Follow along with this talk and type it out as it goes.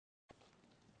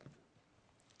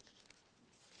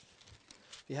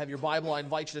you have your Bible, I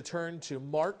invite you to turn to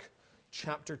Mark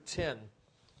chapter 10.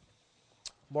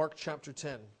 Mark chapter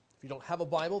 10. If you don't have a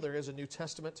Bible, there is a New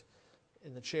Testament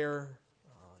in the chair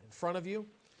in front of you.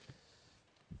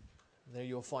 There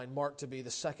you'll find Mark to be the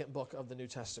second book of the New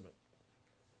Testament.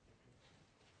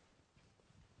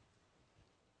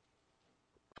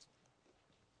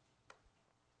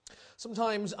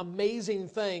 Sometimes amazing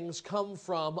things come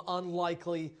from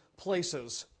unlikely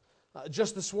places.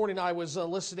 Just this morning I was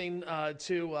listening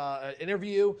to an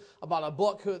interview about a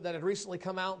book that had recently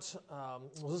come out. I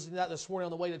was listening to that this morning on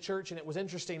the way to church, and it was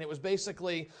interesting. It was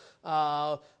basically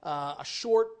a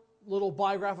short little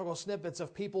biographical snippets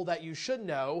of people that you should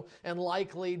know and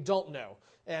likely don't know.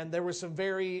 And there were some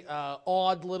very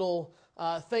odd little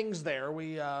things there.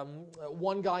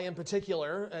 One guy in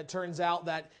particular, it turns out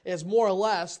that is more or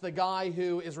less the guy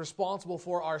who is responsible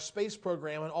for our space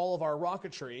program and all of our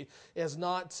rocketry is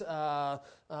not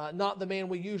the man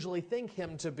we usually think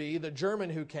him to be, the German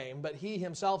who came, but he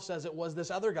himself says it was this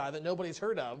other guy that nobody's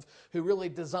heard of who really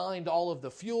designed all of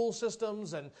the fuel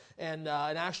systems and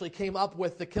actually came up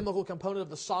with the chemical component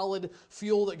of the solid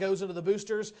fuel that goes into the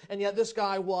boosters. And yet this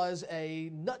guy was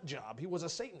a nut job. He was a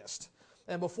Satanist.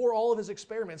 And before all of his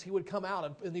experiments, he would come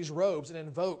out in these robes and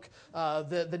invoke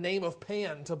the name of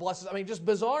Pan to bless us. I mean, just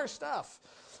bizarre stuff.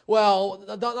 Well,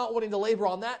 not wanting to labor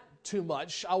on that too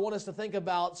much, I want us to think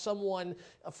about someone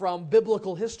from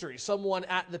biblical history, someone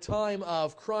at the time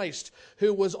of Christ,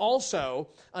 who was also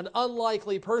an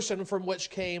unlikely person from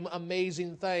which came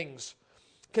amazing things.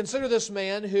 Consider this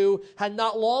man who had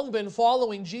not long been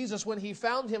following Jesus when he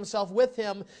found himself with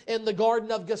him in the Garden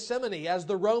of Gethsemane as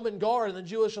the Roman guard and the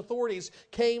Jewish authorities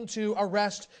came to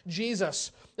arrest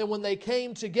Jesus. And when they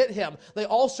came to get him, they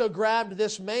also grabbed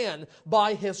this man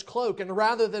by his cloak. And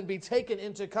rather than be taken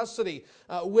into custody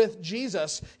with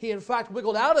Jesus, he in fact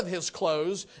wiggled out of his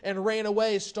clothes and ran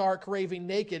away stark, raving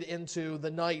naked into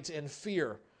the night in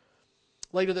fear.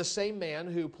 Later, this same man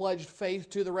who pledged faith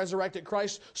to the resurrected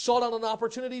Christ sought out an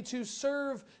opportunity to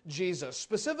serve Jesus.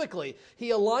 Specifically,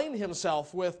 he aligned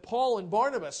himself with Paul and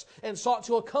Barnabas and sought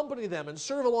to accompany them and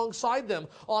serve alongside them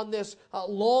on this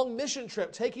long mission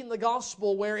trip, taking the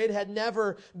gospel where it had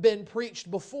never been preached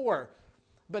before.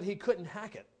 But he couldn't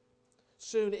hack it.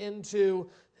 Soon into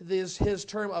his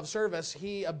term of service,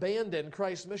 he abandoned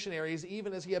Christ's missionaries,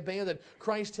 even as he abandoned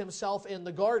Christ himself in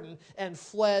the garden and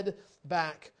fled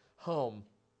back home.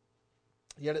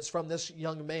 Yet it's from this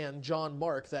young man, John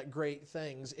Mark, that great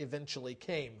things eventually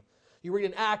came. You read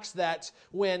in Acts that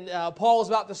when Paul is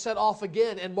about to set off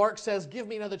again and Mark says, "Give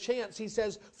me another chance," he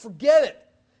says, "Forget it."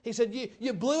 He said,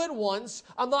 you blew it once.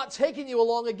 I'm not taking you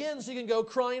along again so you can go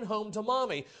crying home to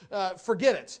mommy.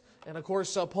 Forget it. And of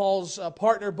course, Paul's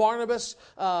partner Barnabas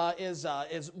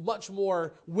is much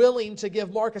more willing to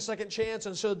give Mark a second chance,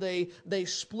 and so they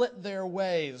split their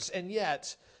ways. And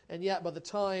yet, by the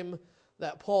time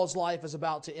that Paul's life is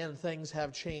about to end, things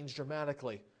have changed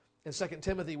dramatically. In 2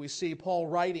 Timothy, we see Paul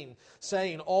writing,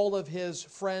 saying all of his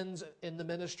friends in the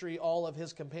ministry, all of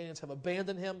his companions have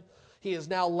abandoned him. He is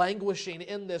now languishing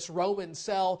in this Roman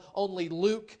cell. Only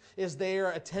Luke is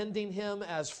there attending him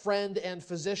as friend and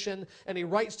physician. And he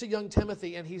writes to young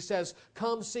Timothy and he says,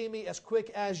 "Come see me as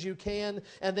quick as you can."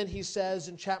 And then he says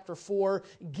in chapter 4,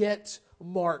 "Get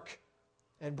Mark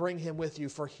and bring him with you,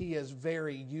 for he is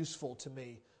very useful to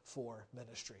me for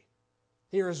ministry."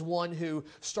 Here is one who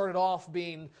started off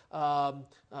being,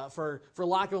 for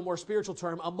lack of a more spiritual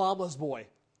term, a mama's boy,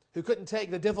 who couldn't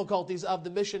take the difficulties of the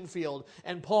mission field.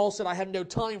 And Paul said, "I have no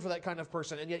time for that kind of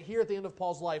person." And yet here at the end of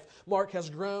Paul's life, Mark has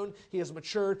grown, he has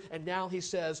matured, and now he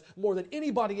says, more than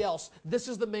anybody else, this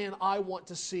is the man I want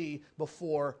to see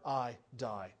before I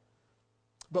die.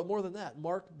 But more than that,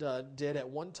 Mark did at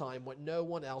one time what no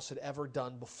one else had ever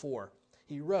done before.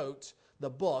 He wrote the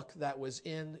book that was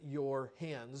in your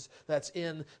hands, that's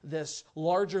in this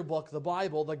larger book, the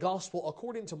Bible, the Gospel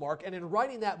according to Mark, and in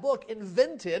writing that book,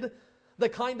 invented the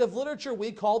kind of literature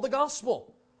we call the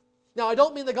Gospel. Now, I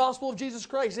don't mean the gospel of Jesus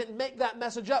Christ. He didn't make that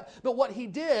message up. But what he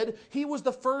did, he was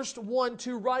the first one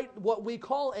to write what we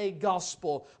call a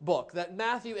gospel book that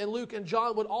Matthew and Luke and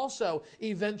John would also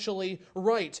eventually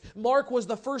write. Mark was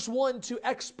the first one to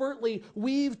expertly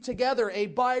weave together a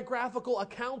biographical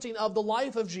accounting of the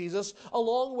life of Jesus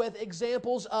along with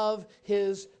examples of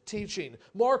his teaching.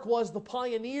 Mark was the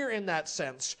pioneer in that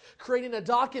sense, creating a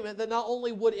document that not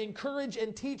only would encourage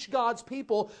and teach God's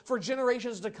people for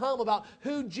generations to come about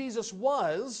who Jesus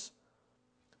was,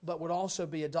 but would also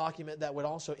be a document that would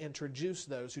also introduce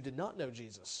those who did not know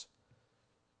Jesus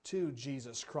to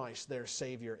Jesus Christ, their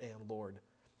Savior and Lord.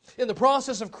 In the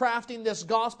process of crafting this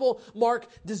gospel, Mark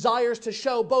desires to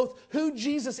show both who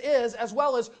Jesus is as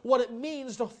well as what it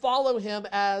means to follow him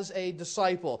as a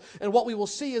disciple. And what we will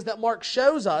see is that Mark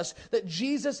shows us that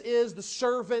Jesus is the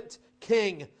servant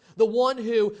king, the one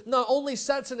who not only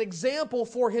sets an example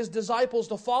for his disciples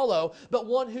to follow, but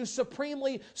one who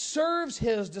supremely serves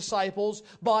his disciples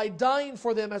by dying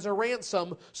for them as a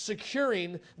ransom,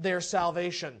 securing their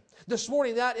salvation. This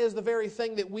morning, that is the very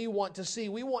thing that we want to see.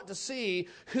 We want to see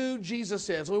who Jesus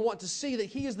is. We want to see that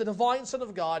he is the divine Son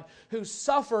of God who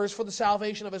suffers for the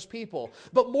salvation of his people.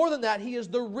 But more than that, he is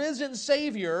the risen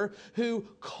Savior who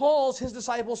calls his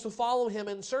disciples to follow him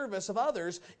in service of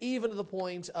others, even to the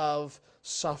point of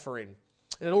suffering.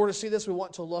 And in order to see this, we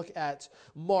want to look at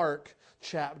Mark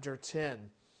chapter 10.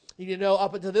 You know,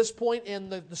 up until this point in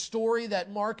the story that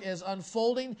Mark is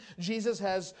unfolding, Jesus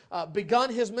has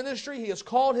begun his ministry. He has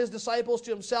called his disciples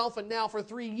to himself, and now for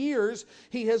 3 years,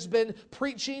 he has been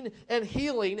preaching and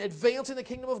healing, advancing the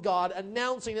kingdom of God,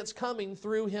 announcing its coming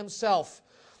through himself.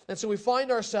 And so we find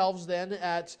ourselves then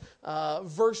at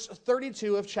verse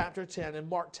 32 of chapter 10, and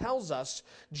Mark tells us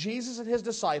Jesus and his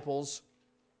disciples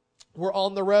were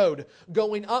on the road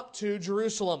going up to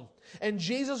Jerusalem, and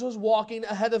Jesus was walking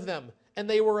ahead of them. And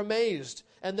they were amazed,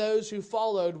 and those who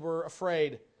followed were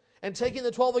afraid. And taking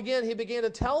the 12 again, he began to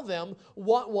tell them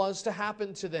what was to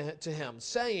happen to him,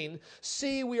 saying,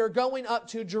 "See, we are going up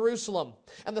to Jerusalem,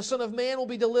 and the Son of Man will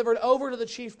be delivered over to the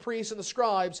chief priests and the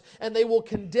scribes, and they will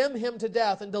condemn him to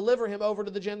death and deliver him over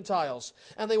to the Gentiles.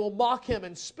 And they will mock him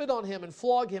and spit on him and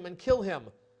flog him and kill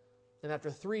him. And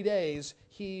after 3 days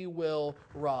he will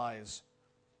rise."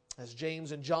 As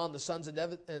James and John, the sons of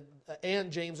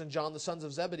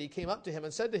Zebedee, came up to him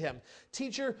and said to him,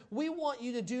 "Teacher, we want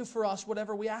you to do for us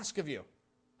whatever we ask of you."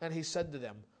 And he said to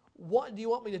them, "What do you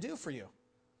want me to do for you?"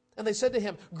 And they said to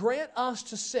him, "Grant us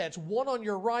to sit, one on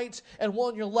your right and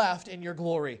one on your left, in your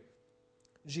glory."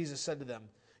 Jesus said to them,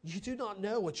 "You do not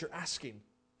know what you're asking.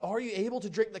 Are you able to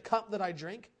drink the cup that I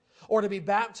drink, or to be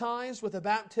baptized with the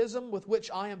baptism with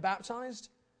which I am baptized?"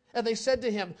 And they said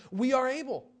to him, "We are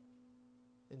able."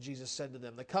 And Jesus said to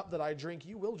them, "The cup that I drink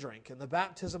you will drink, and the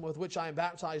baptism with which I am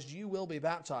baptized you will be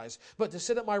baptized. But to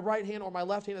sit at my right hand or my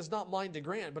left hand is not mine to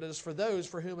grant, but it is for those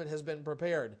for whom it has been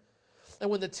prepared." And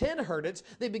when the 10 heard it,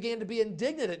 they began to be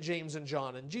indignant at James and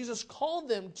John. And Jesus called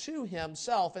them to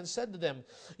himself and said to them,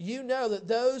 "You know that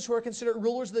those who are considered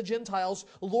rulers of the Gentiles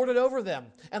lord it over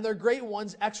them, and their great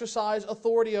ones exercise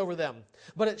authority over them.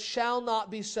 But it shall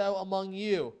not be so among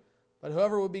you. But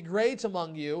whoever would be great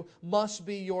among you must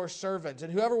be your servant,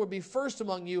 and whoever would be first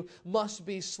among you must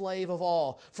be slave of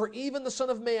all. For even the Son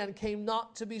of Man came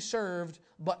not to be served,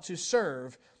 but to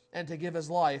serve, and to give his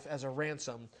life as a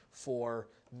ransom for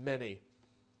many."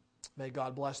 May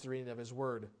God bless the reading of his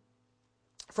word.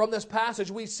 From this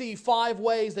passage, we see 5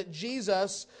 ways that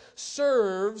Jesus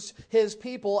serves his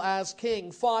people as king.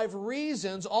 5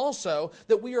 reasons also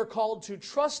that we are called to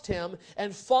trust him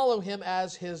and follow him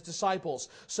as his disciples.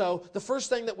 So the first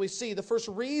thing that we see, the first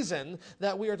reason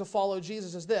that we are to follow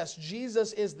Jesus is this: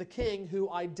 Jesus is the king who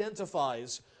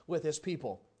identifies with his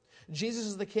people. Jesus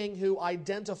is the king who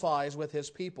identifies with his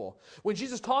people. When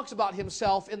Jesus talks about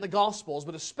himself in the Gospels,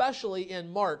 but especially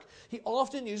in Mark, he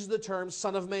often uses the term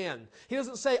Son of Man. He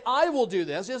doesn't say, "I will do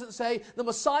this." He doesn't say, "The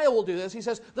Messiah will do this." He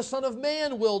says, "The Son of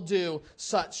Man will do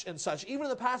such and such." Even in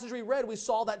the passage we read, we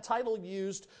saw that title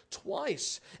used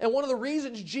twice. And one of the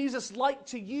reasons Jesus liked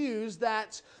to use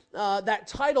that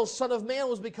title, Son of Man,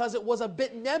 was because it was a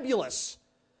bit nebulous.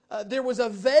 There was a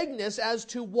vagueness as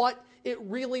to what it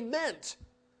really meant.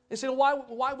 They say,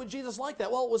 why would Jesus like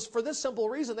that? Well, it was for this simple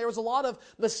reason. There was a lot of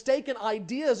mistaken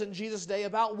ideas in Jesus' day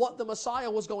about what the Messiah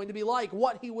was going to be like,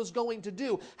 what he was going to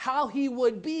do, how he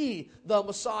would be the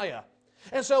Messiah.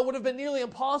 And so it would have been nearly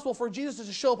impossible for Jesus to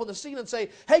just show up on the scene and say,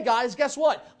 "Hey guys, guess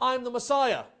what? I'm the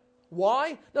Messiah."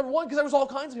 Why? Number one, because there was all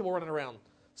kinds of people running around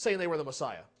saying they were the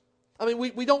Messiah. I mean,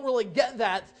 we don't really get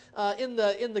that in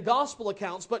the gospel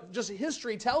accounts, but just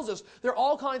history tells us there are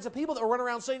all kinds of people that run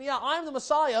around saying, "Yeah, I'm the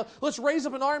Messiah. Let's raise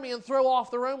up an army and throw off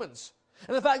the Romans."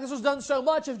 And in fact, this was done so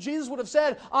much, if Jesus would have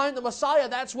said, "I'm the Messiah,"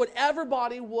 that's what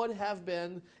everybody would have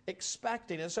been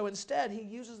expecting. And so instead, he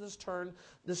uses this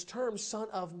term, Son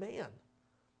of Man.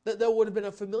 That would have been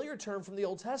a familiar term from the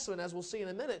Old Testament, as we'll see in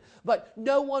a minute. But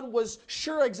no one was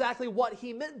sure exactly what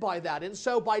he meant by that. And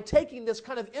so by taking this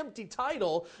kind of empty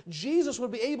title, Jesus would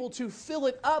be able to fill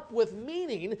it up with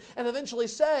meaning and eventually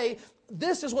say,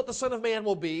 "This is what the Son of Man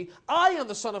will be. I am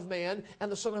the Son of Man,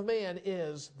 and the Son of Man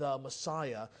is the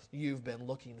Messiah you've been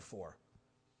looking for."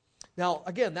 Now,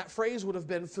 again, that phrase would have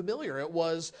been familiar. It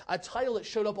was a title that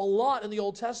showed up a lot in the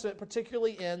Old Testament,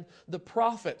 particularly in the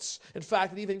prophets. In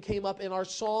fact, it even came up in our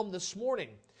psalm this morning.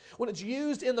 When it's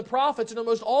used in the prophets, and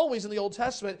almost always in the Old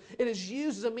Testament, it is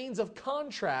used as a means of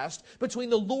contrast between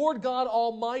the Lord God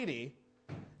Almighty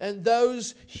and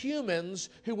those humans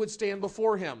who would stand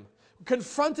before Him.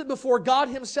 Confronted before God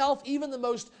Himself, even the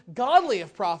most godly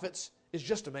of prophets is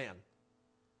just a man.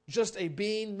 Just a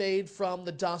being made from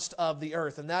the dust of the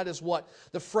earth. And that is what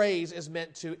the phrase is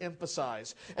meant to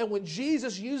emphasize. And when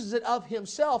Jesus uses it of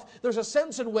Himself, there's a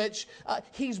sense in which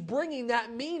He's bringing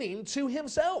that meaning to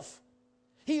Himself.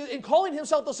 In calling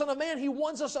Himself the Son of Man, He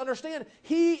wants us to understand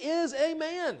He is a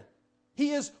man.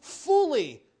 He is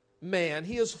fully man.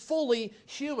 He is fully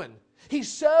human.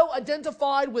 He's so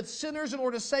identified with sinners in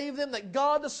order to save them that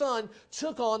God the Son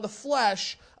took on the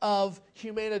flesh of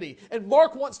humanity. And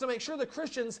Mark wants to make sure that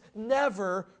Christians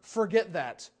never forget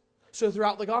that. So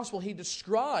throughout the gospel, he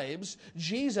describes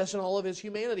Jesus and all of His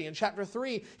humanity. In chapter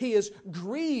 3, He is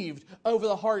grieved over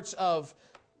the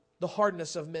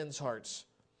hardness of men's hearts.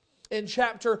 In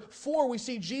chapter 4, we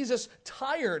see Jesus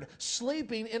tired,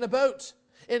 sleeping in a boat.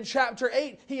 In chapter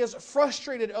 8, He is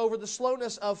frustrated over the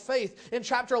slowness of faith. In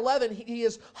chapter 11, He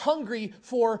is hungry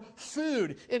for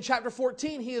food. In chapter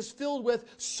 14, He is filled with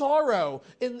sorrow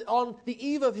on the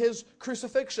eve of His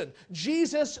crucifixion.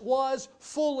 Jesus was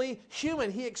fully human.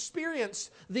 He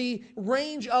experienced the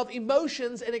range of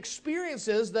emotions and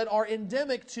experiences that are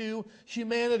endemic to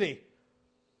humanity.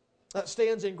 That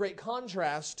stands in great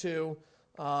contrast to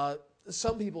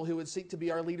some people who would seek to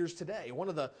be our leaders today. One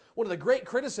of the great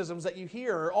criticisms that you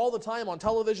hear all the time on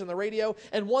television, the radio,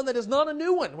 and one that is not a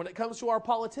new one when it comes to our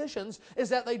politicians, is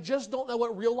that they just don't know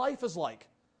what real life is like.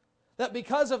 That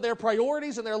because of their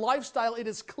priorities and their lifestyle, it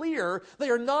is clear they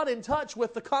are not in touch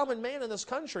with the common man in this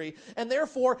country, and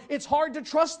therefore it's hard to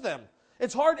trust them.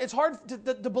 It's hard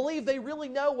to believe they really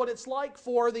know what it's like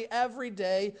for the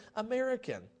everyday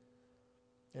American.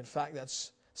 In fact,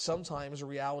 that's sometimes a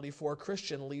reality for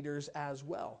Christian leaders as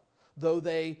well. Though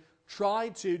they try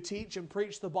to teach and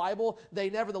preach the Bible, they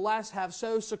nevertheless have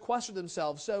so sequestered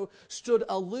themselves, so stood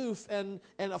aloof and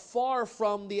afar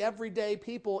from the everyday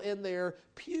people in their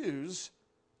pews,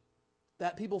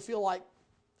 that people feel like,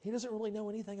 he doesn't really know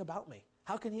anything about me.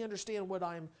 How can he understand what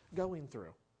I'm going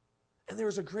through? And there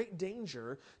is a great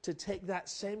danger to take that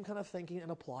same kind of thinking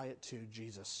and apply it to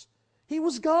Jesus. He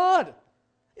was God.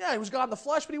 Yeah, He was God in the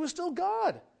flesh, but He was still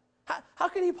God. How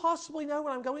can He possibly know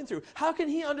what I'm going through? How can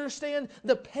He understand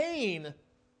the pain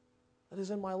that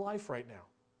is in my life right now?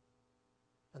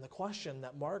 And the question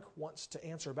that Mark wants to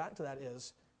answer back to that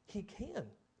is, He can,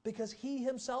 because He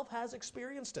Himself has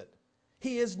experienced it.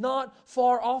 He is not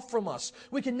far off from us.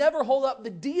 We can never hold up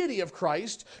the deity of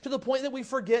Christ to the point that we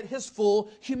forget His full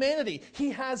humanity.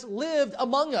 He has lived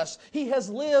among us. He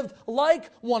has lived like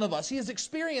one of us. He has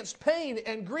experienced pain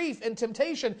and grief and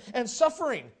temptation and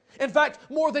suffering. In fact,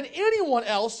 more than anyone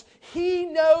else, He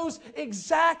knows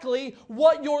exactly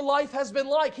what your life has been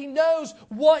like. He knows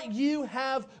what you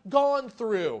have gone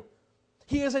through.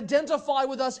 He is identified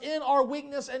with us in our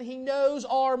weakness, and He knows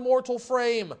our mortal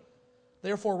frame.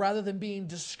 Therefore, rather than being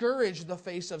discouraged in the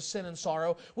face of sin and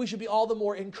sorrow, we should be all the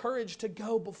more encouraged to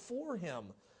go before Him,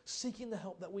 seeking the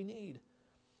help that we need.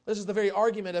 This is the very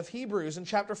argument of Hebrews in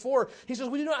chapter 4. He says,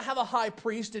 we do not have a high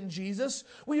priest in Jesus.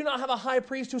 We do not have a high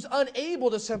priest who's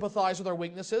unable to sympathize with our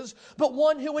weaknesses, but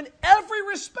one who in every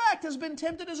respect has been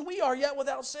tempted as we are, yet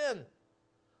without sin.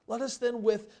 Let us then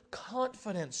with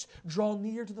confidence draw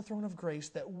near to the throne of grace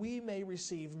that we may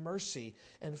receive mercy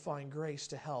and find grace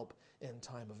to help in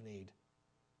time of need.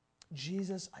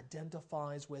 Jesus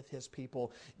identifies with His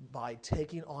people by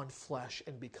taking on flesh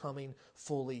and becoming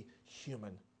fully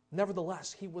human.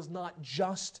 Nevertheless, He was not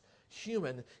just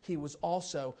human, He was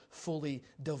also fully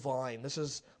divine.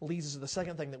 This leads us to the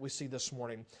second thing that we see this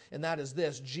morning, and that is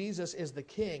this: Jesus is the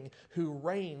King who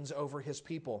reigns over His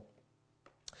people.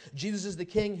 Jesus is the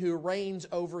King who reigns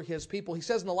over His people. He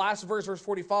says in the last verse, verse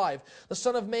 45, the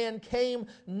Son of Man came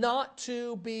not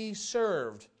to be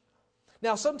served.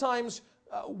 Now, sometimes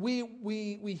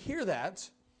we hear that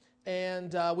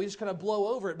and we just kind of blow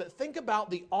over it, but think about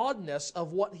the oddness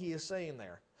of what He is saying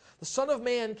there. The Son of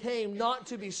Man came not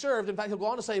to be served. In fact, He'll go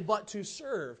on to say, but to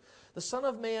serve. The Son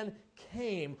of Man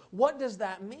came. What does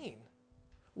that mean?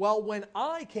 Well, when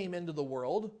I came into the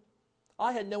world,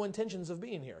 I had no intentions of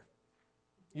being here.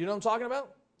 You know what I'm talking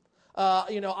about?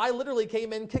 I literally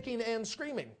came in kicking and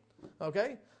screaming.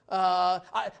 Okay?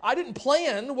 I didn't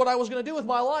plan what I was going to do with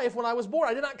my life when I was born.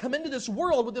 I did not come into this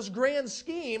world with this grand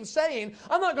scheme saying,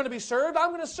 I'm not going to be served, I'm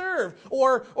going to serve,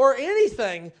 or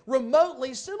anything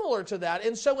remotely similar to that.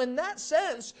 And so in that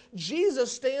sense,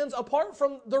 Jesus stands apart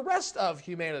from the rest of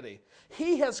humanity.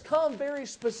 He has come very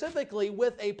specifically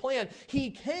with a plan. He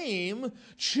came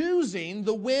choosing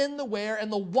the when, the where, and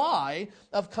the why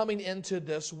of coming into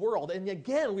this world. And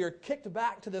again, we are kicked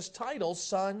back to this title,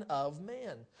 Son of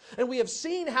Man. And we have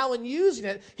seen how in using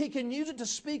it, he can use it to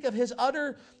speak of his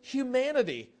utter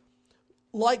humanity,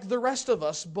 like the rest of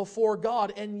us before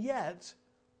God. And yet,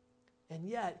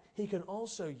 he can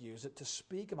also use it to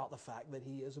speak about the fact that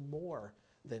he is more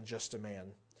than just a man.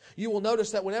 You will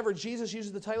notice that whenever Jesus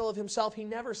uses the title of himself, he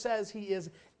never says he is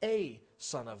a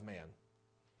Son of Man.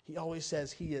 He always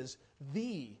says he is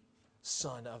the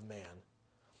Son of Man.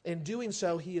 In doing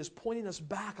so, he is pointing us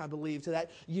back, I believe, to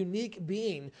that unique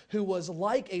being who was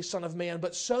like a Son of Man,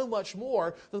 but so much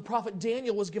more that the prophet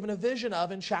Daniel was given a vision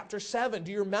of in chapter 7.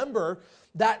 Do you remember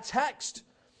that text?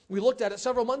 We looked at it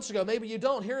several months ago. Maybe you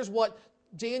don't. Here's what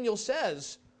Daniel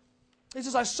says. He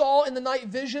says, I saw in the night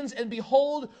visions, and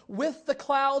behold, with the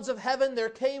clouds of heaven there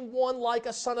came one like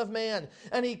a son of man.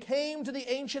 And he came to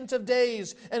the Ancient of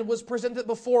Days and was presented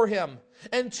before him.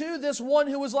 And to this one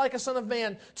who was like a son of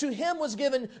man, to him was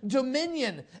given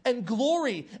dominion and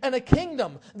glory and a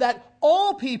kingdom, that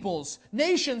all peoples,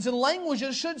 nations, and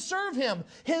languages should serve him.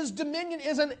 His dominion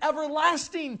is an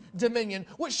everlasting dominion,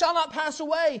 which shall not pass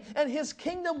away, and his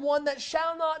kingdom one that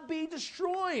shall not be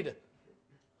destroyed.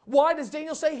 Why does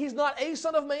Daniel say he's not a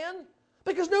son of man?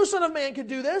 Because no son of man could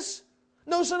do this.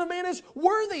 No son of man is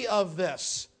worthy of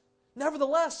this.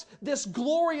 Nevertheless, this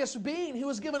glorious being who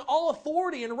was given all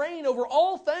authority and reign over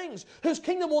all things, whose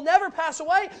kingdom will never pass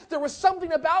away, there was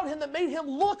something about him that made him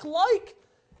look like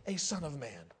a son of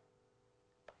man.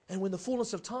 And when the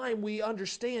fullness of time, we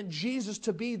understand Jesus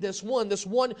to be this one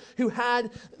who had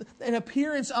an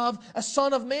appearance of a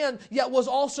son of man, yet was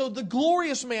also the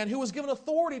glorious man who was given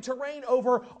authority to reign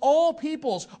over all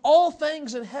peoples, all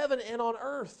things in heaven and on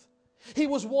earth. He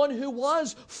was one who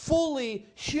was fully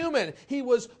human. He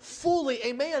was fully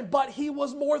a man, but he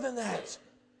was more than that.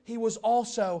 He was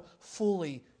also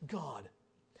fully God.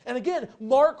 And again,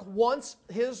 Mark wants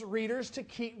his readers to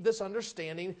keep this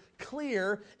understanding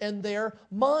clear in their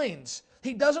minds.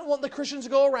 He doesn't want the Christians to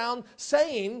go around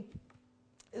saying,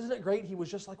 isn't it great he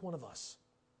was just like one of us?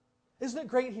 Isn't it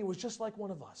great he was just like one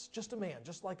of us? Just a man,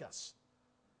 just like us.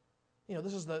 You know,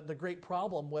 this is the great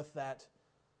problem with that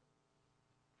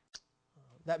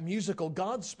musical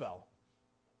Godspell,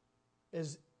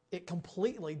 is it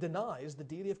completely denies the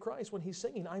deity of Christ when he's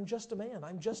singing, I'm just a man,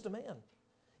 I'm just a man.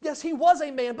 Yes, he was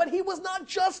a man, but he was not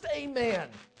just a man.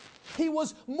 He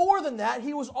was more than that.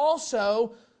 He was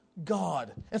also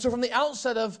God. And so from the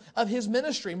outset of his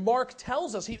ministry, Mark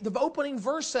tells us, the opening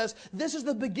verse says, this is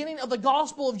the beginning of the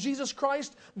gospel of Jesus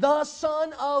Christ, the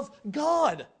Son of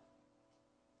God.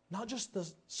 Not just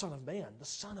the Son of Man, the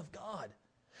Son of God.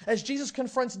 As Jesus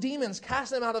confronts demons,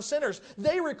 casting them out of sinners,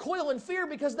 they recoil in fear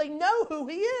because they know who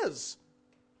he is.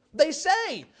 They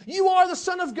say, you are the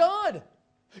Son of God.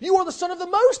 You are the Son of the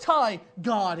Most High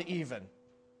God even.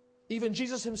 Even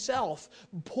Jesus himself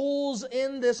pulls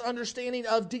in this understanding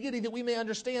of deity that we may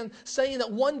understand, saying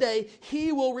that one day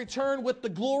he will return with the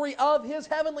glory of his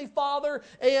heavenly Father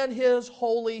and his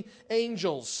holy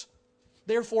angels.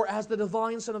 Therefore, as the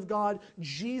divine Son of God,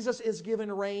 Jesus is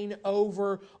given reign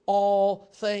over all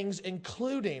things,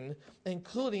 including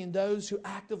those who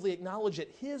actively acknowledge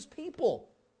it, his people.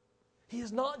 He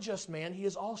is not just man, he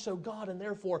is also God, and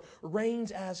therefore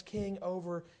reigns as king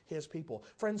over his people.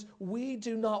 Friends, we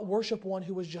do not worship one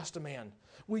who is just a man.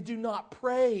 We do not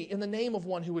pray in the name of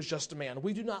one who is just a man.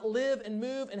 We do not live and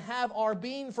move and have our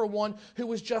being for one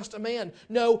who is just a man.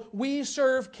 No, we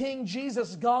serve King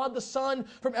Jesus, God the Son,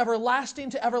 from everlasting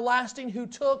to everlasting, who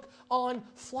took on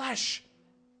flesh.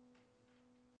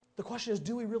 The question is,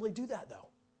 do we really do that, though?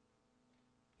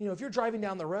 You know, if you're driving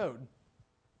down the road,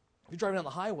 if you're driving down the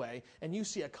highway and you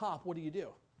see a cop, what do you do?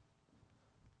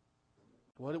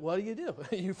 What do you do?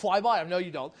 You fly by him. No,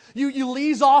 you don't. You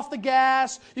ease off the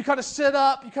gas. You kind of sit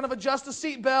up. You kind of adjust the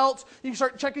seatbelt. You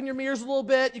start checking your mirrors a little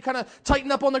bit. You kind of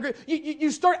tighten up on the grip.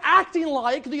 You start acting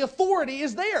like the authority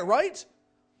is there, right?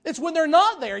 It's when they're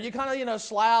not there, you kind of,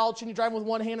 slouch and you drive with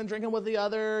one hand and drinking with the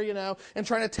other, and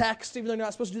trying to text, even though you're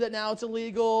not supposed to do that now, it's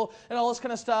illegal, and all this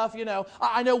kind of stuff,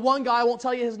 I know one guy, I won't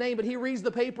tell you his name, but he reads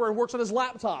the paper and works on his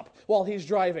laptop while he's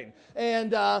driving.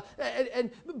 But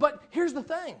here's the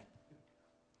thing.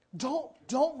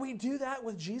 Don't we do that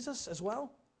with Jesus as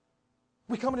well?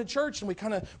 We come into church and we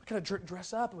kind of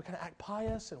dress up and we kind of act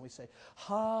pious and we say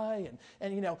hi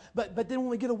and but then when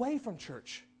we get away from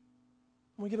church,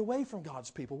 when we get away from God's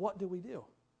people, what do?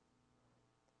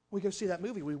 We go see that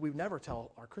movie we never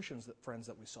tell our Christian friends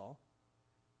that we saw.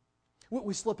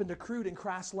 We slip into crude and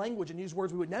crass language and use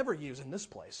words we would never use in this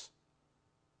place.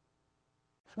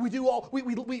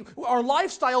 Our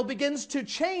lifestyle begins to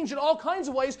change in all kinds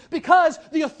of ways because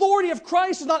the authority of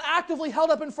Christ is not actively held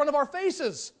up in front of our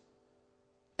faces.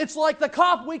 It's like the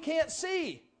cop we can't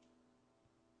see.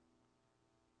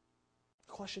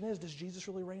 The question is, does Jesus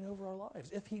really reign over our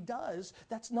lives? If He does,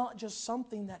 that's not just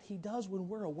something that He does when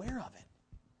we're aware of it.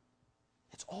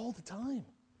 It's all the time.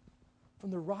 From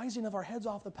the rising of our heads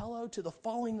off the pillow to the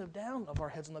falling down of our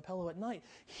heads on the pillow at night.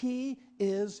 He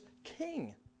is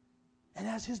King. And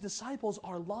as His disciples,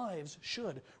 our lives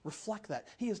should reflect that.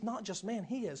 He is not just man,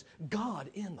 He is God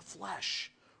in the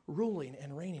flesh, ruling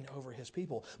and reigning over His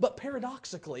people. But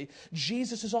paradoxically,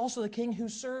 Jesus is also the King who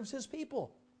serves His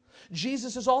people.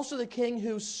 Jesus is also the King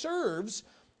who serves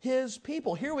His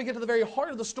people. Here we get to the very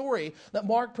heart of the story that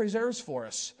Mark preserves for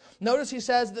us. Notice he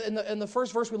says that in the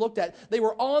first verse we looked at, they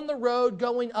were on the road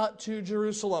going up to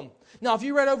Jerusalem. Now, if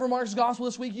you read over Mark's gospel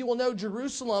this week, you will know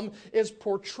Jerusalem is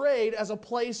portrayed as a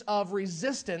place of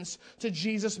resistance to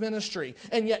Jesus' ministry.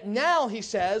 And yet now, he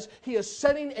says, he is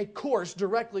setting a course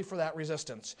directly for that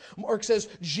resistance. Mark says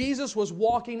Jesus was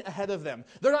walking ahead of them.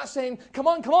 They're not saying, come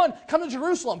on, come to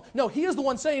Jerusalem. No, he is the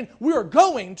one saying, we are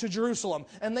going to Jerusalem.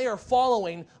 And they are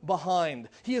following behind.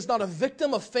 He is not a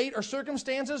victim of fate or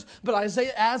circumstances, but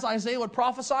as Isaiah would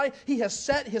prophesy, he has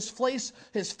set his face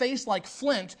like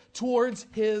flint towards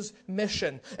his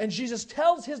mission. And Jesus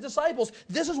tells his disciples,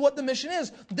 this is what the mission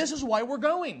is. This is why we're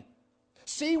going.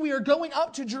 See, we are going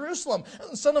up to Jerusalem.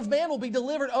 The Son of Man will be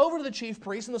delivered over to the chief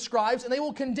priests and the scribes, and they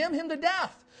will condemn him to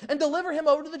death and deliver him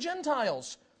over to the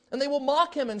Gentiles. And they will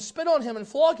mock him and spit on him and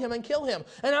flog him and kill him.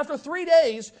 And after 3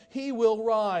 days, he will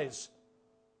rise.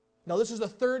 Now, this is the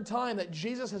third time that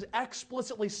Jesus has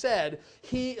explicitly said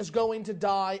he is going to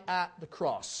die at the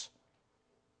cross.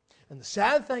 And the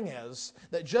sad thing is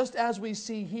that just as we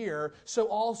see here, so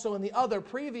also in the other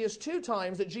previous 2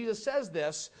 times that Jesus says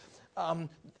this,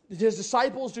 his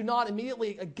disciples do not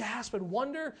immediately gasp and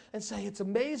wonder and say, it's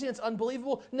amazing, it's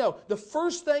unbelievable. No, the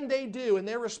first thing they do in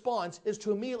their response is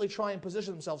to immediately try and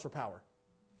position themselves for power.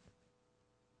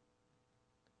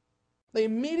 They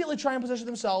immediately try and position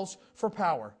themselves for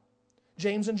power.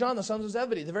 James and John, the sons of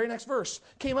Zebedee, the very next verse,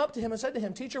 came up to him and said to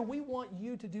him, Teacher, we want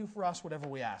you to do for us whatever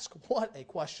we ask. What a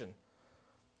question.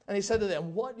 And he said to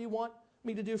them, what do you want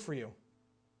me to do for you?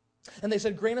 And they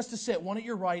said, grant us to sit, one at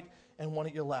your right and one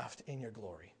at your left in your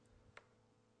glory.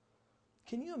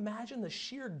 Can you imagine the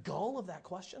sheer gall of that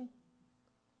question?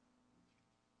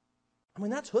 I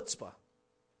mean, that's chutzpah.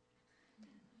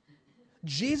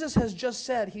 Jesus has just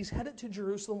said he's headed to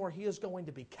Jerusalem where he is going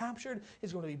to be captured,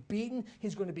 he's going to be beaten,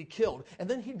 he's going to be killed. And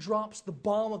then he drops the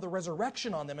bomb of the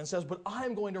resurrection on them and says, but I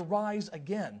am going to rise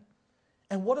again.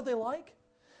 And what are they like?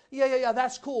 Yeah,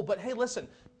 that's cool. But hey, listen,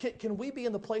 can we be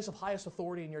in the place of highest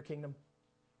authority in your kingdom?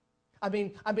 I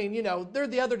mean, they're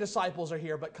the other disciples are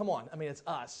here, but come on. I mean, it's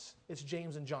us. It's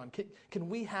James and John. Can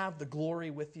we have the glory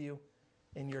with you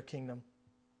in your kingdom?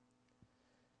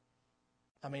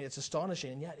 I mean, it's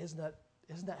astonishing. And yet, isn't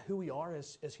that who we are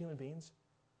as human beings?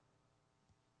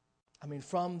 I mean,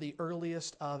 from the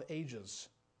earliest of ages,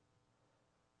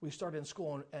 we start in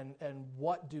school, and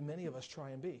what do many of us try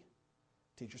and be?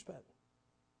 Teacher's pet.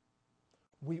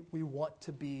 We want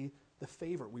to be the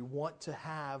favorite. We want to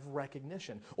have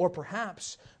recognition. Or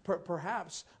perhaps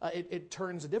it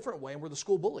turns a different way, and we're the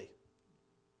school bully.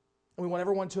 And we want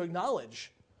everyone to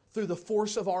acknowledge through the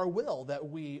force of our will that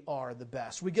we are the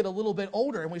best. We get a little bit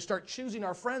older and we start choosing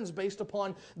our friends based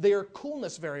upon their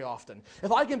coolness very often.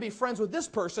 If I can be friends with this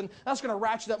person, that's going to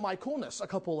ratchet up my coolness a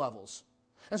couple levels.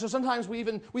 And so sometimes we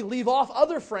leave off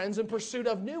other friends in pursuit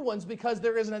of new ones because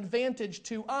there is an advantage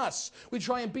to us. We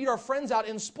try and beat our friends out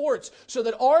in sports so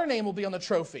that our name will be on the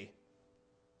trophy.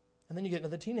 And then you get into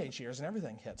the teenage years and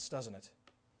everything hits, doesn't it?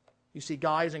 You see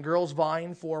guys and girls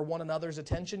vying for one another's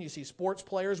attention. You see sports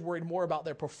players worried more about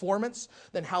their performance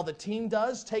than how the team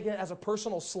does, taking it as a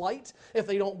personal slight if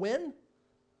they don't win.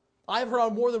 I've heard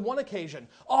on more than one occasion,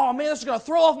 oh man, this is going to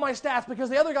throw off my stats because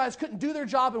the other guys couldn't do their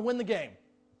job and win the game.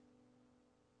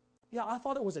 Yeah, I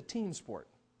thought it was a team sport.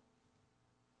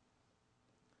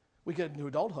 We get into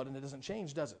adulthood and it doesn't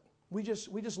change, does it? We've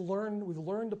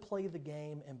learned to play the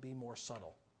game and be more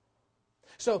subtle.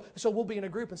 So we'll be in a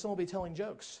group and someone will be telling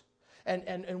jokes.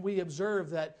 And we observe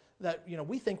that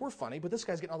we think we're funny, but this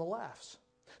guy's getting all the laughs.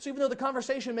 So even though the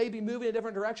conversation may be moving in a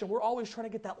different direction, we're always trying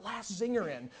to get that last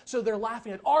zinger in. So they're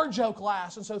laughing at our joke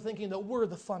last, and so thinking that we're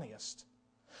the funniest.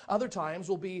 Other times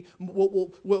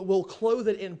we'll clothe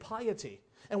it in piety,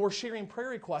 and we're sharing prayer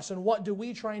requests. And what do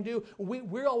we try and do?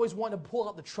 We always want to pull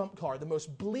out the trump card, the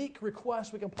most bleak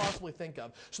request we can possibly think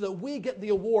of, so that we get the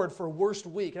award for worst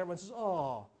week. And everyone says,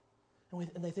 oh.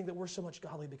 And they think that we're so much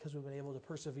godly because we've been able to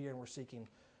persevere and we're seeking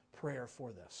prayer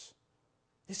for this.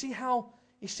 You see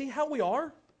how we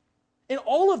are? In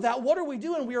all of that, what are we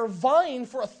doing? We are vying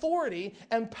for authority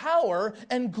and power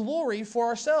and glory for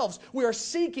ourselves. We are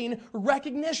seeking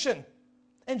recognition.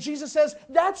 And Jesus says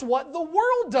that's what the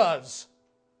world does.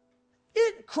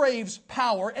 It craves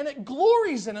power and it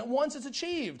glories in it once it's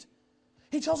achieved.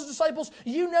 He tells his disciples,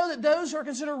 you know that those who are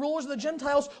considered rulers of the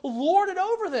Gentiles lord it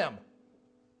over them.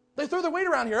 They throw their weight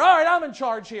around here. All right, I'm in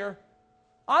charge here.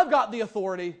 I've got the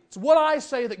authority. It's what I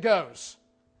say that goes.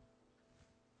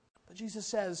 But Jesus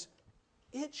says,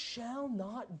 it shall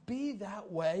not be that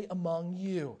way among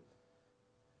you.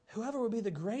 Whoever would be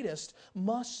the greatest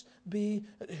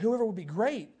whoever would be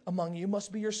great among you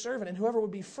must be your servant, and whoever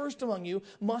would be first among you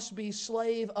must be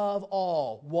slave of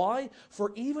all. Why?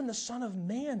 For even the Son of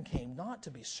Man came not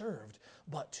to be served,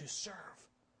 but to serve.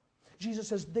 Jesus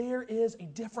says there is a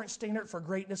different standard for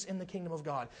greatness in the kingdom of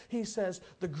God. He says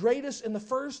the greatest in the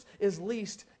first is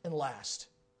least and last.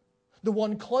 The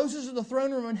one closest to the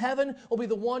throne room in heaven will be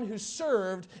the one who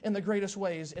served in the greatest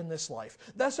ways in this life.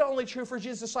 That's not only true for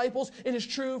Jesus' disciples, it is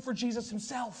true for Jesus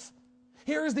himself.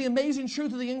 Here is the amazing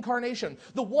truth of the incarnation.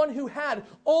 The one who had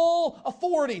all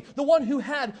authority, the one who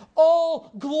had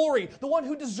all glory, the one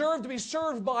who deserved to be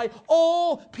served by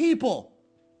all people,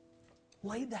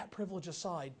 laid that privilege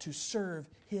aside to serve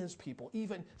his people,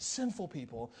 even sinful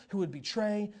people who would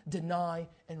betray, deny,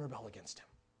 and rebel against him.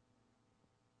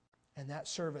 And that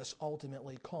service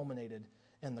ultimately culminated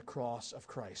in the cross of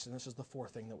Christ. And this is the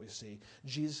fourth thing that we see.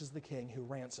 Jesus is the King who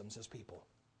ransoms his people.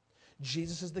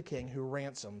 Jesus is the King who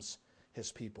ransoms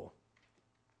his people.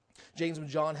 James and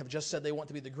John have just said they want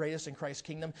to be the greatest in Christ's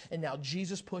kingdom, and now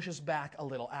Jesus pushes back a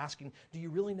little, asking, do you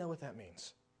really know what that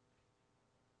means?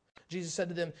 Jesus said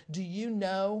to them, do you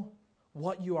know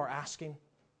what you are asking?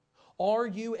 Are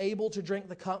you able to drink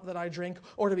the cup that I drink,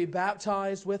 or to be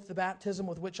baptized with the baptism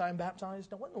with which I am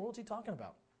baptized? Now, what in the world is he talking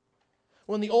about?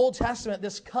 Well, in the Old Testament,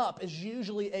 this cup is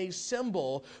usually a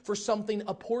symbol for something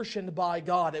apportioned by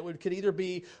God. Could either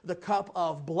be the cup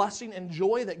of blessing and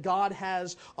joy that God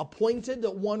has appointed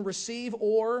that one receive,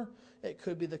 or it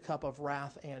could be the cup of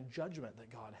wrath and judgment that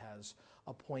God has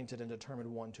appointed and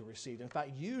determined one to receive. In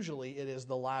fact, usually it is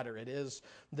the latter. It is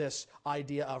this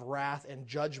idea of wrath and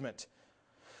judgment.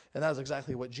 And that is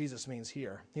exactly what Jesus means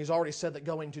here. He's already said that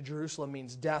going to Jerusalem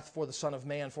means death for the Son of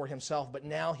Man, for himself. But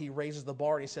now he raises the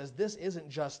bar and he says, this isn't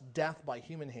just death by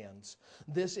human hands.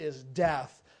 This is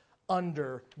death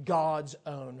under God's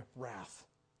own wrath.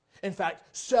 In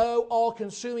fact, so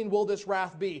all-consuming will this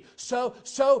wrath be. So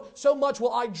much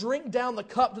will I drink down the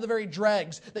cup to the very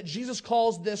dregs that Jesus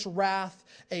calls this wrath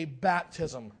a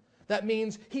baptism. That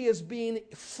means he is being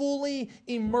fully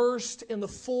immersed in the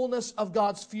fullness of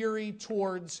God's fury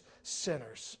towards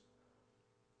sinners.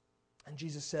 And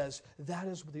Jesus says that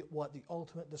is what the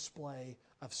ultimate display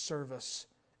of service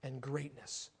and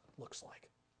greatness looks like.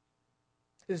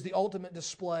 It is the ultimate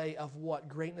display of what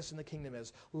greatness in the kingdom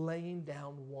is, laying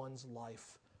down one's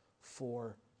life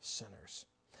for sinners.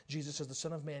 Jesus says the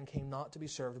Son of Man came not to be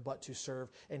served, but to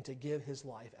serve and to give his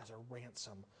life as a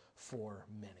ransom for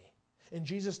many. In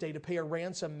Jesus' day, to pay a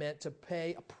ransom meant to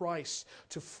pay a price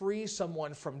to free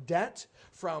someone from debt,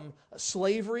 from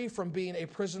slavery, from being a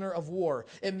prisoner of war.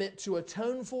 It meant to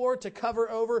atone for, to cover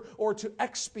over, or to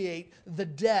expiate the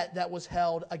debt that was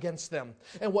held against them.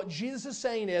 And what Jesus is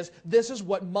saying is, this is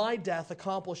what my death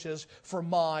accomplishes for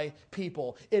my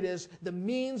people. It is the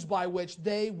means by which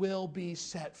they will be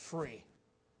set free.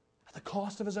 At the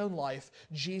cost of his own life,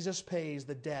 Jesus pays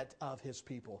the debt of his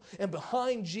people. And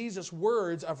behind Jesus'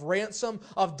 words of ransom,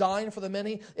 of dying for the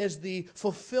many, is the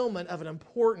fulfillment of an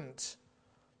important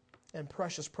and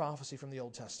precious prophecy from the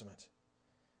Old Testament.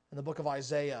 In the book of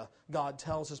Isaiah, God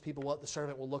tells his people what the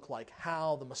servant will look like,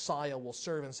 how the Messiah will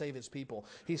serve and save his people.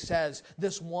 He says,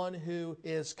 this one who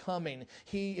is coming,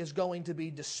 he is going to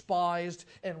be despised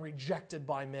and rejected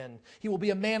by men. He will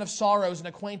be a man of sorrows and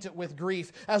acquainted with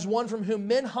grief. As one from whom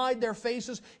men hide their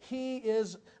faces, he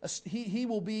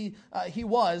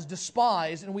was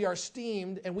despised, and we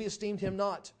esteemed him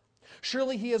not.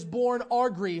 Surely he has borne our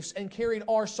griefs and carried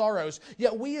our sorrows,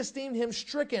 yet we esteemed him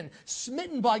stricken,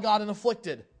 smitten by God, and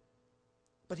afflicted.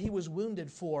 But he was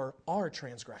wounded for our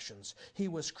transgressions. He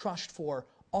was crushed for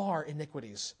our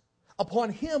iniquities.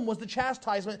 Upon him was the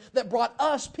chastisement that brought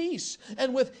us peace,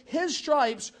 and with his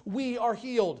stripes we are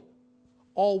healed.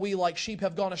 All we like sheep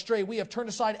have gone astray. We have turned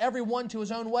aside every one to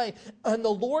his own way, and the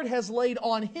Lord has laid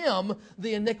on him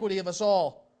the iniquity of us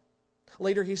all.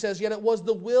 Later he says, yet it was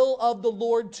the will of the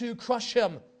Lord to crush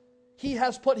him. He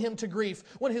has put him to grief.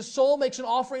 When his soul makes an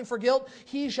offering for guilt,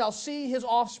 he shall see his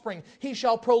offspring. He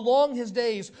shall prolong his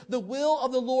days. The will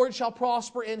of the Lord shall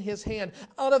prosper in his hand.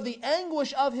 Out of the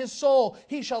anguish of his soul,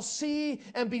 he shall see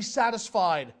and be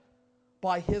satisfied.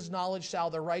 By his knowledge shall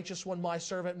the righteous one, my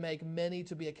servant, make many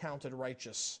to be accounted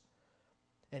righteous.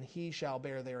 And he shall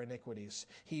bear their iniquities.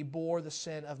 He bore the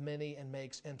sin of many and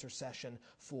makes intercession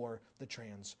for the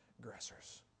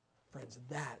transgressors. Friends,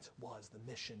 that was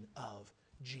the mission of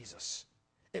Jesus.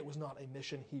 It was not a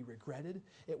mission he regretted.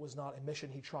 It was not a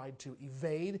mission he tried to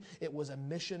evade. It was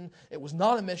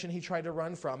not a mission he tried to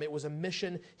run from. It was a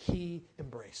mission he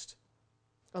embraced.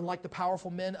 Unlike the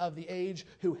powerful men of the age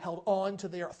who held on to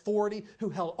their authority, who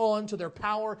held on to their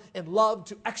power and loved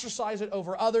to exercise it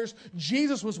over others,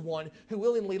 Jesus was one who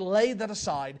willingly laid that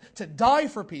aside to die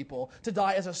for people, to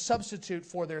die as a substitute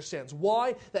for their sins.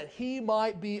 Why? That he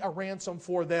might be a ransom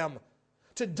for them.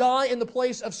 To die in the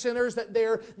place of sinners, that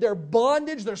their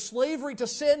bondage, their slavery to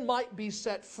sin might be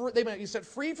set free. They might be set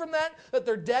free from that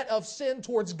their debt of sin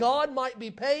towards God might be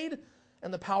paid,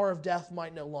 and the power of death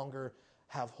might no longer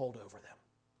have hold over them.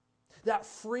 That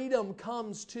freedom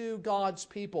comes to God's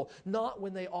people, not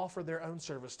when they offer their own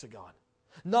service to God,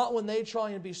 not when they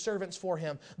try and be servants for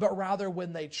him, but rather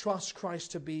when they trust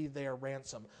Christ to be their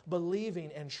ransom, believing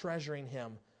and treasuring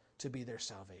him to be their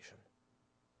salvation.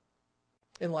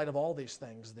 In light of all these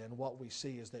things, then, what we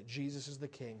see is that Jesus is the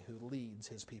King who leads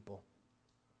his people.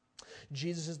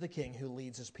 Jesus is the King who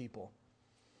leads his people.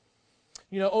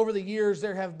 You know, over the years,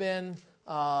 there have been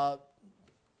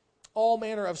all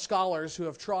manner of scholars who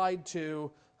have tried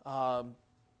to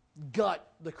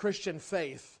gut the Christian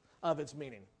faith of its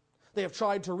meaning. They have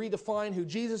tried to redefine who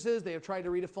Jesus is. They have tried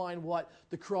to redefine what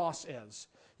the cross is.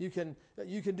 You can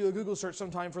do a Google search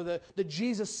sometime for the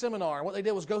Jesus Seminar. And what they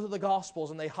did was go through the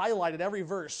Gospels and they highlighted every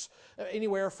verse,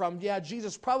 anywhere from, yeah,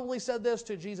 Jesus probably said this,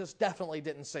 to Jesus definitely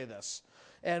didn't say this.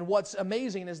 And what's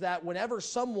amazing is that whenever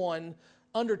someone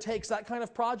undertakes that kind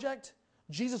of project,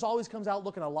 Jesus always comes out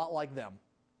looking a lot like them.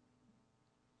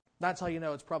 That's how you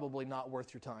know it's probably not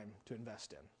worth your time to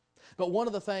invest in. But one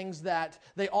of the things that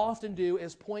they often do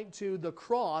is point to the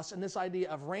cross and this idea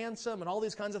of ransom and all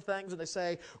these kinds of things, and they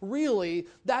say, really,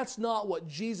 that's not what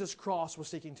Jesus' cross was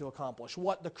seeking to accomplish.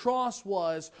 What the cross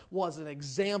was an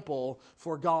example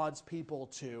for God's people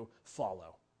to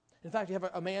follow. In fact, you have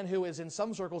a man who is in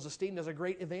some circles esteemed as a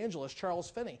great evangelist,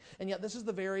 Charles Finney, and yet this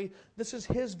is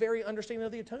his very understanding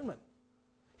of the atonement.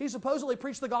 He supposedly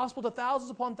preached the gospel to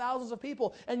thousands upon thousands of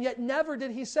people, and yet never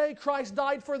did he say Christ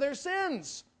died for their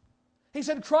sins. He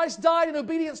said Christ died in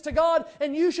obedience to God,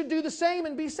 and you should do the same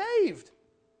and be saved.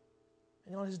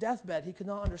 And on his deathbed, he could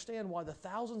not understand why the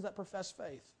thousands that professed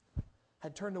faith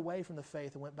had turned away from the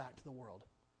faith and went back to the world.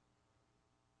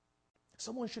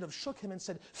 Someone should have shook him and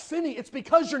said, Finney, it's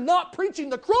because you're not preaching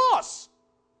the cross.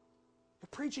 You're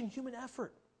preaching human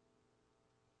effort.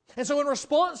 And so in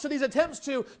response to these attempts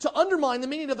to undermine the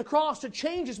meaning of the cross, to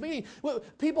change its meaning,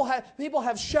 people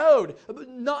have showed,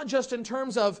 not just in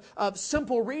terms of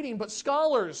simple reading, but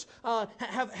scholars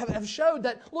have showed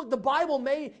that, look, the Bible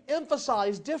may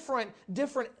emphasize different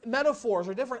metaphors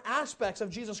or different aspects of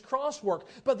Jesus' cross work,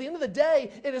 but at the end of the day,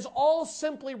 it is all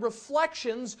simply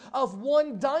reflections of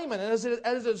one diamond. And as it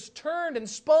is turned and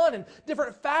spun, and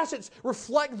different facets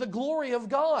reflect the glory of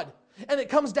God. And it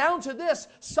comes down to this: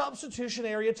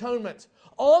 substitutionary atonement.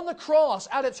 On the cross,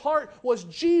 at its heart, was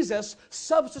Jesus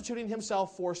substituting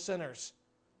himself for sinners.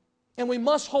 And we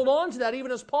must hold on to that,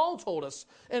 even as Paul told us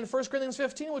in 1 Corinthians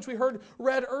 15, which we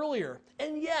read earlier.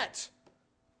 And yet,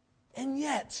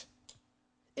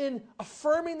 in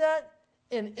affirming that,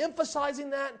 in emphasizing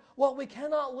that, what we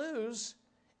cannot lose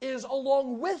is,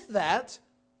 along with that,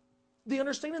 the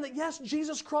understanding that, yes,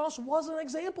 Jesus' cross was an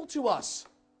example to us.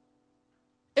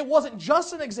 It wasn't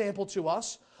just an example to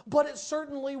us, but it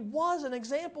certainly was an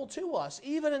example to us,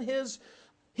 even in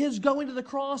his going to the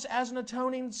cross as an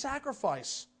atoning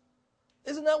sacrifice.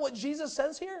 Isn't that what Jesus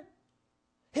says here?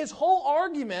 His whole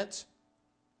argument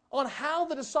on how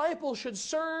the disciples should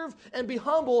serve and be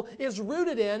humble is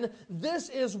rooted in, this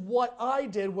is what I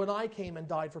did when I came and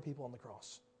died for people on the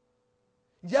cross.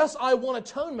 Yes, I want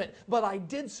atonement, but I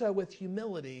did so with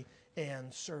humility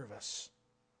and service.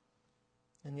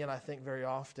 And yet I think very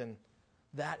often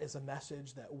that is a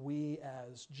message that we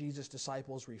as Jesus'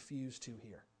 disciples refuse to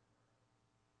hear.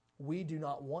 We do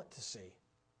not want to see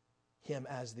him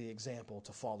as the example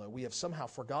to follow. We have somehow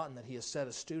forgotten that he has said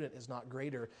a student is not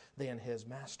greater than his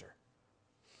master.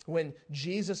 When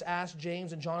Jesus asked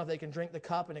James and John if they can drink the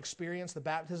cup and experience the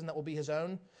baptism that will be his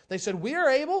own, they said, "We are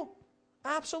able."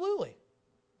 Absolutely.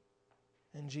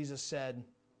 And Jesus said,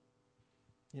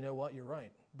 "You know what? You're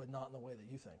right, but not in the way that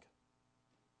you think."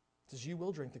 He says, "You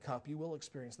will drink the cup. You will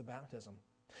experience the baptism."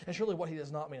 And surely what he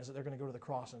does not mean is that they're going to go to the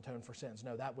cross and atone for sins.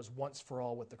 No, that was once for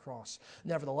all with the cross.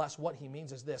 Nevertheless, what he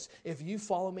means is this: if you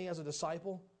follow me as a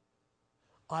disciple,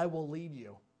 I will lead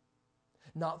you,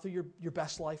 not through your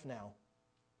best life now,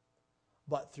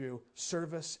 but through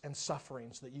service and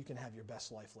suffering so that you can have your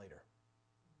best life later.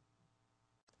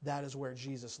 That is where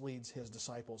Jesus leads his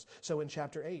disciples. So in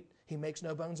chapter 8, he makes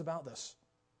no bones about this.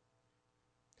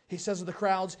 He says to the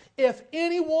crowds, "If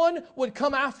anyone would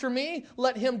come after me,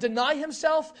 let him deny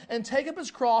himself and take up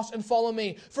his cross and follow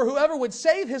me. For whoever would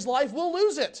save his life will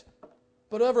lose it.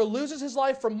 But whoever loses his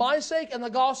life for my sake and the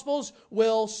gospel's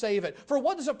will save it. For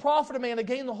what does it profit a man to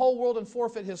gain the whole world and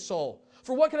forfeit his soul?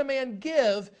 For what can a man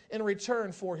give in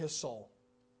return for his soul?"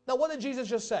 Now, what did Jesus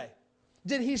just say?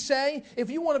 Did he say, if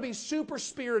you want to be super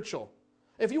spiritual,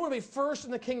 if you want to be first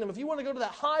in the kingdom, if you want to go to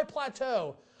that high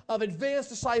plateau of advanced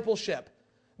discipleship,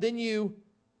 then you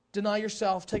deny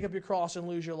yourself, take up your cross, and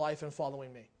lose your life in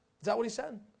following me? Is that what he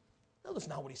said? No, that's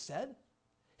not what he said.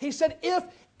 He said, if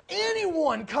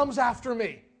anyone comes after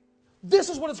me, this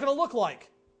is what it's going to look like.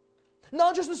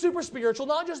 Not just the super spiritual,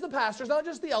 not just the pastors, not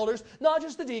just the elders, not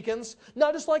just the deacons,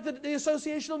 not just like the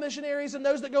Association of Missionaries and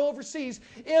those that go overseas.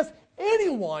 If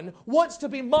anyone wants to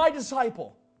be my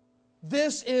disciple,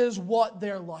 this is what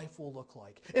their life will look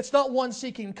like. It's not one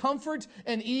seeking comfort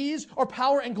and ease or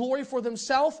power and glory for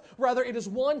themselves. Rather, it is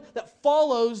one that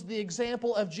follows the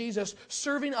example of Jesus,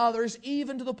 serving others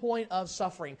even to the point of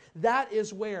suffering. That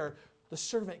is where the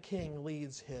servant king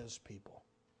leads his people.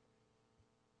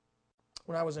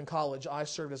 When I was in college, I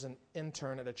served as an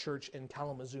intern at a church in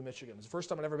Kalamazoo, Michigan. It was the first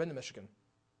time I'd ever been to Michigan.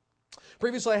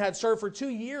 Previously, I had served for 2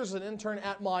 years as an intern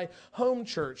at my home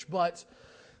church, but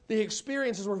the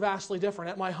experiences were vastly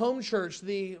different. At my home church,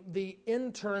 the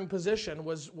intern position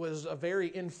was a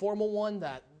very informal one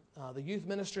that the youth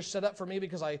minister set up for me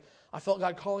because I felt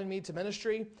God calling me to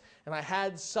ministry, and I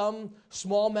had some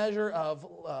small measure of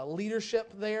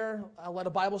leadership there. I led a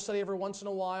Bible study every once in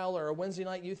a while or a Wednesday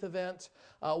night youth event.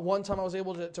 One time I was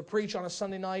able to preach on a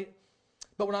Sunday night.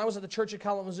 But when I was at the church at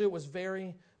Kalamazoo, it was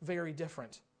very, very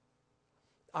different.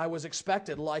 I was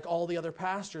expected, like all the other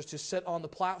pastors, to sit on the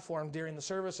platform during the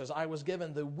services. I was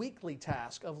given the weekly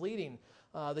task of leading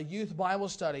the youth Bible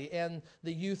study and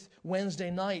the youth Wednesday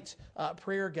night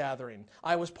prayer gathering.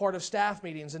 I was part of staff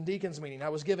meetings and deacons meeting. I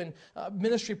was given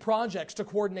ministry projects to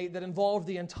coordinate that involved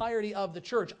the entirety of the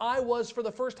church. I was, for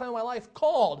the first time in my life,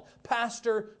 called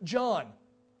Pastor John.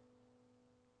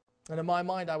 And in my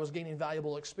mind, I was gaining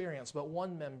valuable experience. But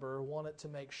one member wanted to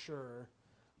make sure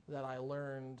that I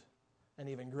learned an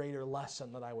even greater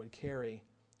lesson that I would carry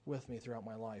with me throughout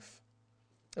my life.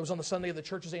 It was on the Sunday of the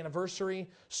church's anniversary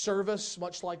service,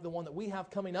 much like the one that we have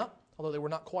coming up, although they were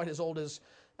not quite as old as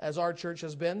our church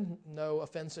has been. No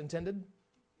offense intended.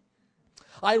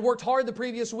 I had worked hard the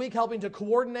previous week helping to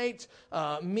coordinate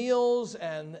meals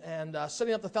and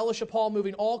setting up the fellowship hall,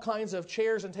 moving all kinds of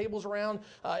chairs and tables around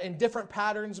in different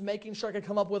patterns, making sure I could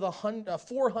come up with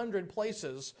 400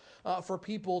 places for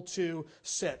people to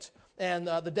sit. And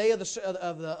the day of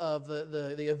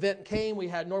the event came. We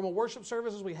had normal worship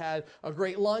services. We had a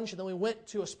great lunch, and then we went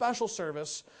to a special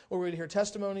service where we would hear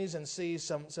testimonies and see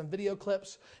some video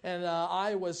clips. And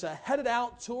I was headed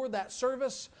out toward that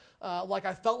service like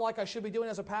I felt like I should be doing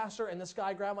as a pastor. And this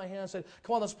guy grabbed my hand and said,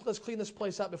 "Come on, let's clean this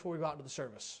place up before we go out to the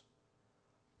service."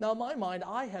 Now, in my mind,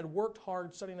 I had worked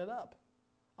hard setting it up.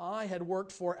 I had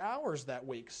worked for hours that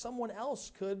week. Someone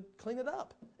else could clean it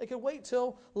up. It could wait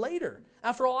till later.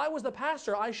 After all, I was the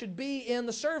pastor. I should be in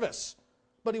the service.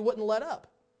 But he wouldn't let up.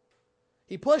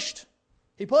 He pushed,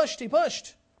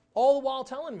 all the while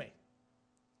telling me,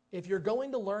 if you're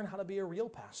going to learn how to be a real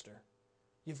pastor,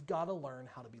 you've got to learn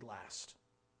how to be last.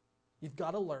 You've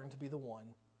got to learn to be the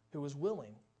one who is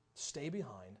willing to stay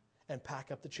behind and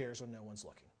pack up the chairs when no one's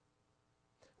looking.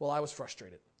 Well, I was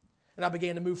frustrated. And I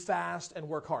began to move fast and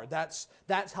work hard. That's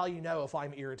how you know if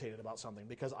I'm irritated about something,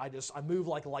 because I move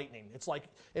like lightning. It's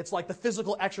like the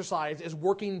physical exercise is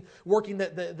working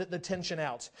the tension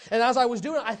out. And as I was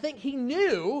doing it, I think he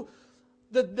knew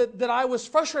that I was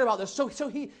frustrated about this. So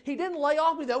he didn't lay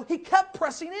off me, though. He kept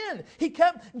pressing in. He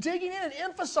kept digging in and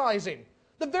emphasizing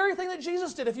the very thing that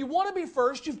Jesus did. If you want to be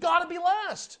first, you've got to be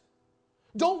last.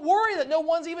 Don't worry that no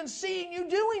one's even seeing you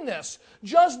doing this.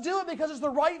 Just do it because it's the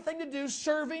right thing to do,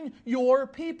 serving your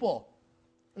people.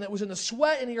 And it was in the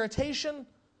sweat and irritation.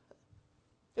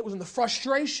 It was in the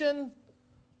frustration.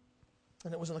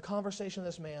 And it was in the conversation of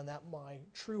this man that my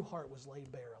true heart was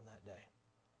laid bare on that day.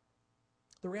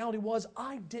 The reality was,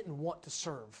 I didn't want to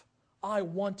serve. I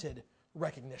wanted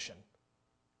recognition.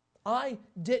 I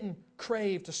didn't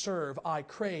crave to serve. I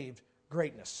craved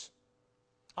greatness.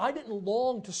 I didn't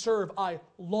long to serve. I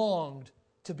longed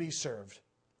to be served.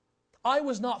 I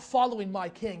was not following my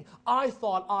king. I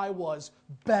thought I was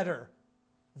better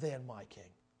than my king.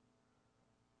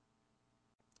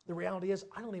 The reality is,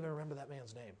 I don't even remember that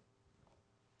man's name.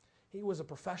 He was a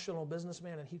professional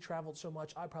businessman, and he traveled so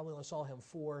much, I probably only saw him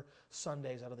 4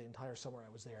 Sundays out of the entire summer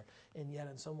I was there. And yet,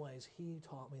 in some ways, he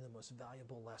taught me the most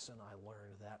valuable lesson I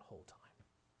learned that whole time.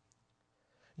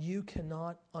 You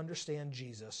cannot understand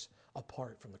Jesus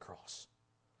apart from the cross.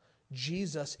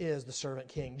 Jesus is the servant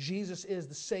king. Jesus is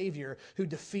the Savior who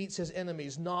defeats his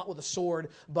enemies, not with a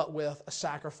sword, but with a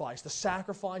sacrifice. The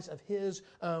sacrifice of his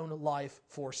own life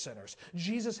for sinners.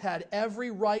 Jesus had every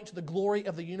right to the glory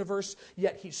of the universe,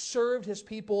 yet he served his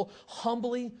people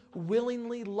humbly,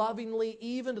 willingly, lovingly,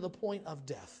 even to the point of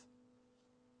death.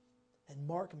 And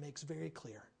Mark makes very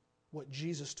clear what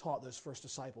Jesus taught those first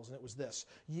disciples, and it was this: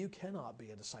 you cannot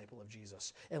be a disciple of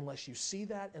Jesus unless you see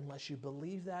that, unless you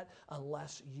believe that,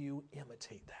 unless you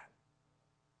imitate that.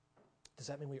 Does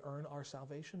that mean we earn our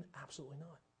salvation? Absolutely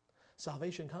not.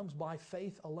 Salvation comes by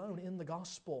faith alone in the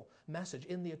gospel message,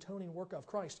 in the atoning work of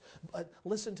Christ. But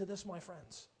listen to this, my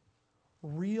friends.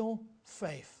 Real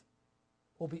faith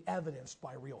will be evidenced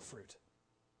by real fruit.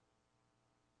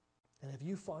 And if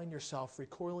you find yourself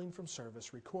recoiling from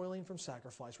service, recoiling from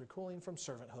sacrifice, recoiling from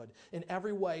servanthood, in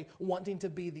every way wanting to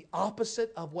be the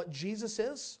opposite of what Jesus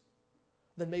is,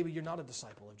 then maybe you're not a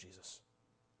disciple of Jesus.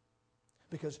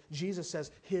 Because Jesus says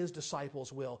his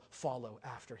disciples will follow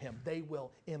after him. They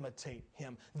will imitate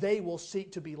him. They will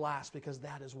seek to be last because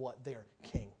that is what their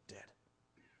king did.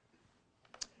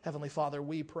 Heavenly Father,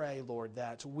 we pray, Lord,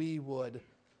 that we would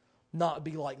not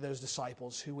be like those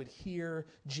disciples who would hear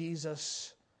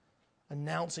Jesus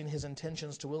announcing his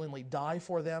intentions to willingly die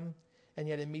for them, and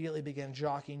yet immediately begin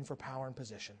jockeying for power and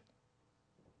position.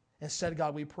 Instead,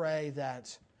 God, we pray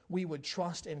that we would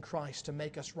trust in Christ to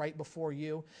make us right before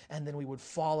you, and then we would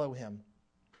follow him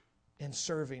in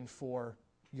serving for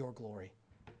your glory.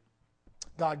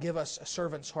 God, give us a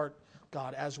servant's heart,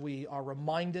 God, as we are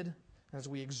reminded, as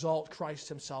we exalt Christ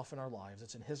himself in our lives.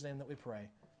 It's in his name that we pray.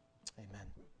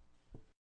 Amen.